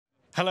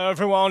Hello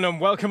everyone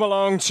and welcome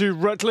along to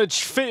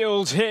Rutledge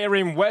Field here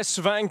in West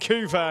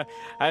Vancouver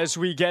as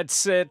we get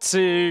set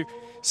to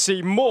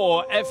see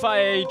more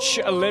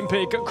FIH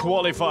Olympic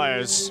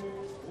qualifiers.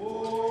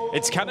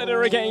 It's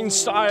Canada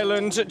against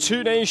Ireland,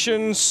 two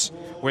nations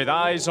with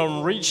eyes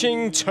on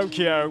reaching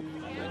Tokyo.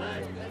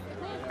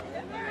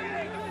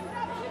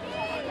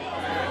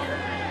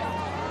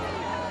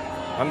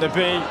 And they'll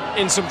be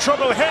in some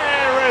trouble here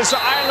as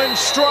Ireland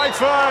strike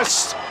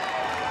first.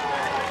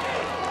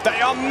 They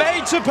are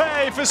made to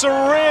pay for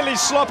some really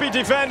sloppy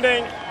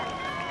defending.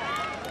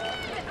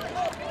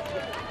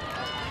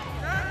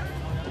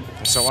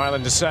 So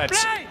Ireland is set,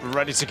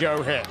 ready to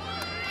go here.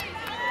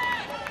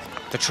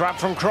 The trap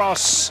from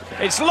cross,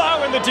 it's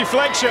low in the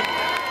deflection,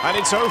 and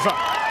it's over.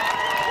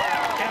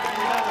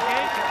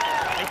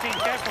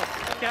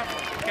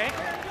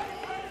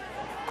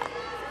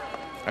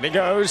 And he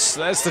goes,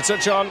 there's the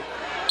touch on.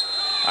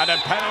 And a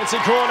penalty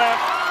corner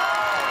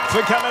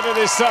for Canada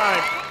this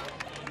time.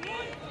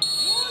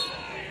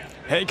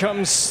 Here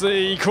comes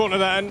the corner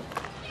then.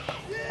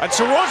 And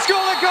towards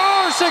goal it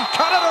goes, and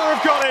Canada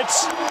have got it.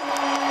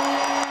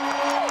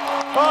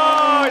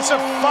 Oh, it's a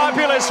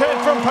fabulous hit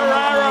from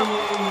Pereira.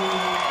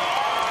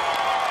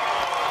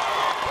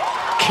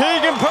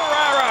 Keegan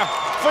Pereira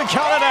for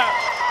Canada.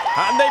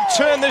 And they've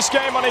turned this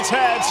game on its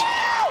head.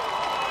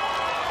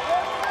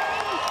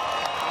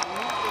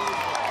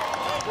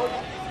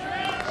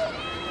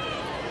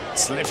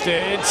 It's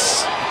lifted,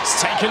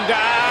 it's taken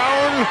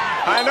down,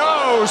 and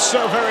oh,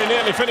 so very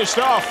nearly finished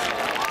off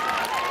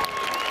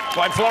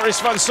by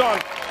Floris van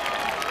Son.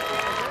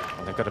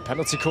 And they've got a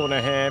penalty corner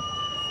here.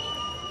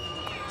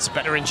 It's a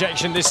better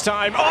injection this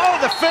time. Oh,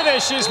 the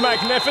finish is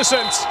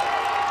magnificent.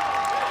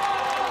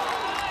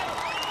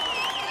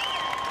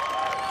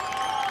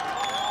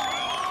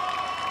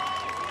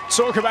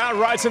 Talk about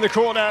right in the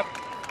corner,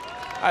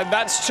 and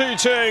that's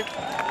 2-2.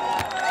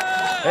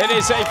 It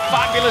is a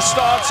fabulous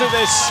start to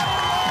this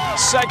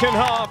second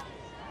half.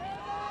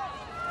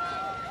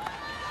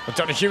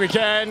 O'Donoghue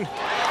again.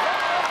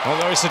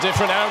 Although it's a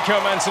different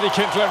outcome, Anthony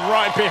Kindler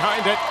right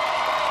behind it.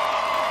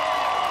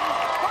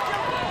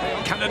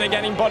 Canada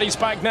getting bodies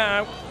back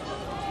now.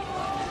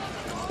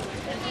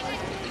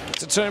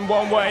 To turn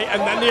one way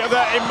and then the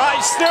other. It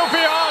might still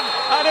be on,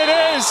 and it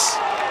is.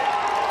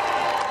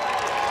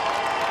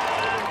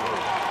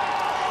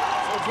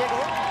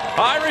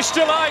 Irish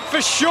delight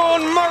for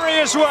Sean Murray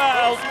as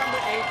well.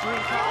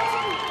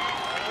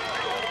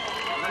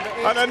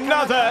 And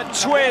another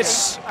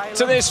twist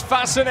to this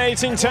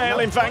fascinating tale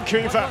in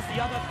Vancouver.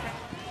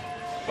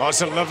 Oh,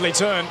 it's a lovely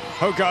turn.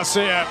 Oh,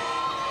 Garcia.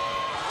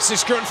 This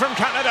is good from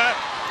Canada.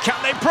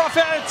 Can they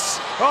profit?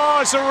 Oh,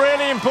 it's a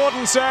really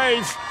important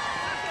save.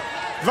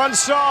 Van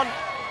Son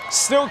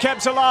still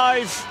kept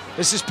alive.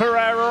 This is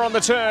Pereira on the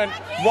turn.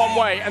 One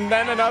way and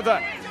then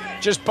another.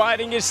 Just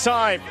biding his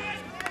time.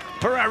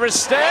 Pereira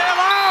still.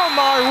 Oh,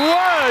 my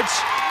word.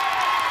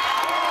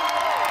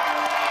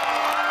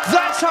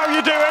 That's how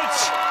you do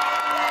it.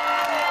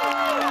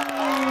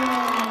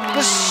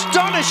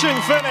 Astonishing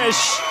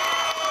finish.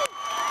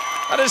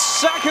 And a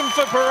second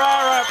for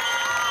Pereira.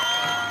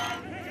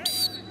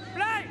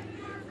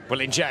 Will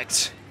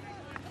inject.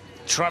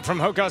 Trap from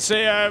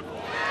Garcia.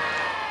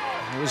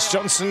 It was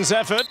Johnson's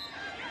effort.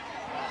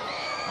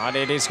 And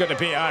it is going to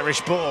be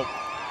Irish ball.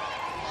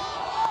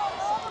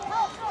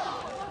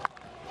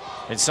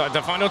 Inside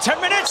the final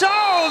 10 minutes.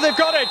 Oh, they've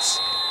got it.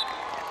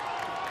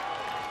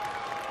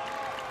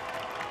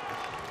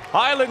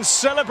 Ireland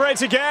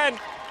celebrate again.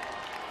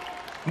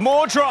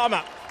 More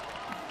drama.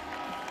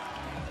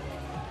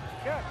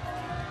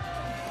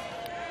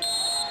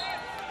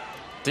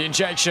 The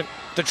injection,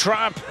 the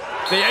trap,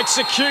 the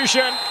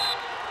execution.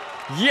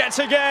 Yet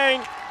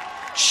again,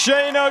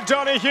 Shane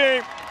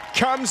O'Donoghue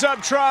comes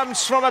up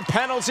trumps from a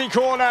penalty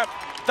corner.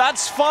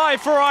 That's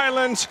 5 for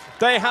Ireland.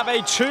 They have a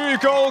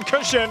 2-goal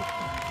cushion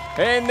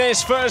in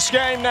this first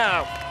game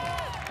now.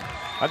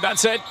 And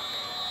that's it.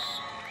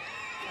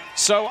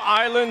 So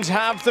Ireland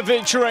have the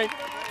victory.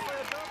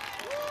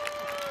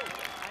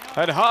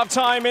 At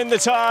half-time in the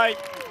tie,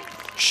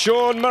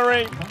 Sean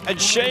Murray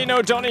and Shane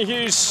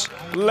O'Donoghue's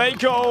late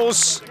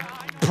goals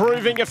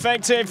proving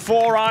effective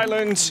for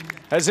Ireland,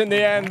 as in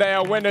the end they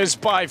are winners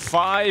by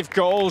 5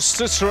 goals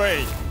to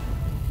 3.